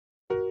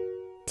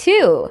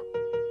2.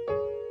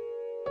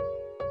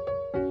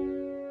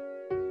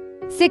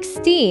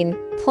 16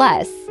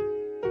 plus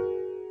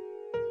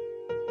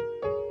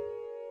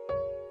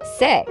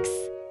 6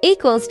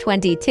 equals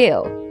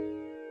 22.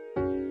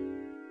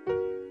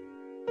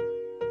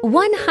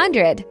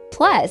 100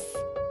 plus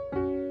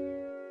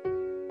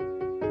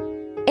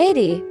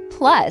 80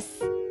 plus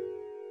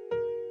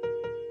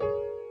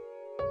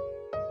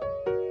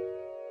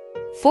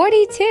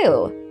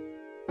 42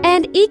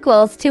 and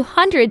equals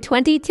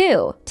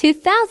 222.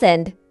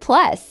 2000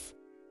 plus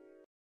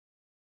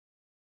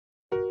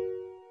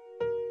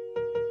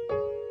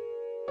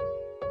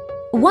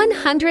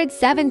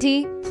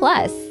 170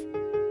 plus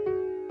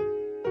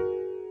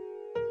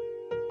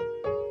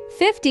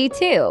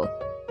 52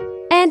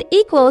 and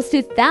equals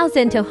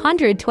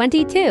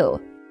 2222.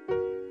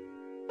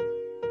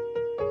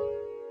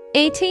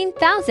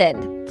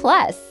 18,000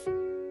 plus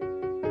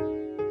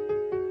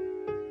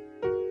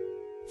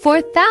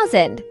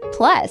 4,000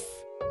 plus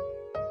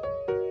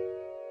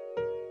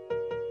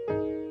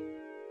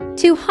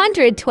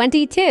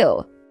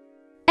 222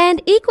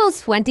 and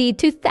equals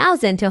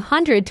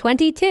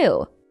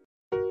 22,222.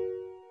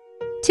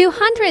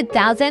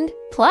 200,000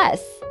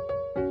 plus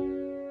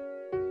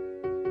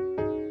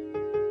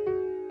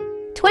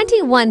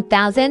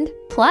 21,000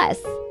 plus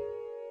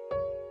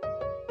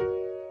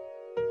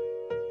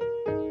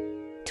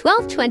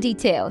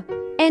 1222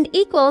 and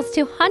equals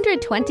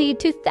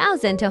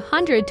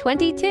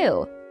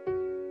 222,222.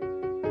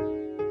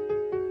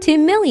 2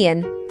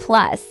 million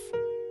plus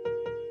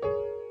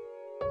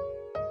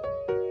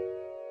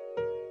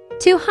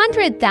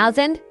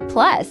 200,000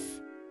 plus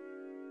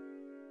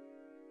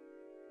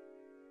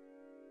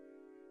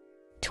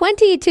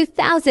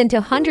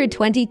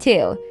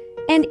 22,222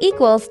 and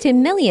equals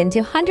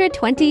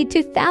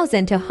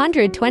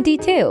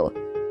 2,222,222.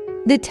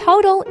 The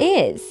total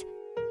is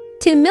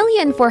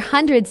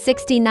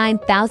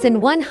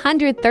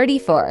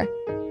 2,469,134.